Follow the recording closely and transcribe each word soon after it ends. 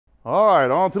All right,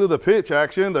 on to the pitch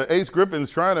action. The ACE Gryphons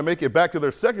trying to make it back to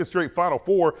their second straight Final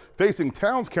Four, facing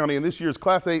Towns County in this year's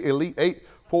Class A Elite 8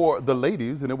 for the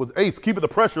ladies. And it was ACE keeping the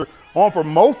pressure on for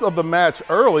most of the match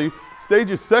early.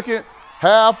 Stage's second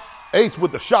half, ACE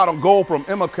with the shot on goal from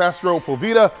Emma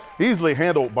Castro-Poveda, easily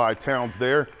handled by Towns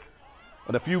there.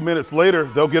 And a few minutes later,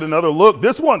 they'll get another look.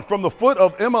 This one from the foot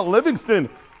of Emma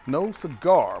Livingston. No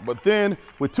cigar. But then,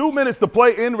 with 2 minutes to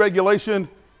play in regulation,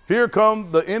 here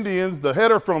come the Indians. The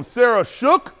header from Sarah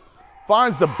Shook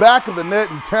finds the back of the net,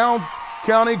 and Towns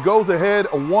County goes ahead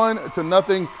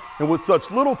 1-0. And with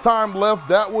such little time left,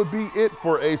 that would be it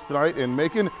for ACE tonight in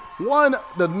Macon.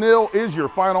 1-0 is your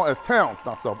final as Towns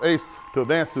knocks off ACE to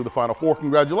advance to the Final Four.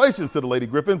 Congratulations to the Lady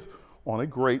Gryphons on a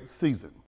great season.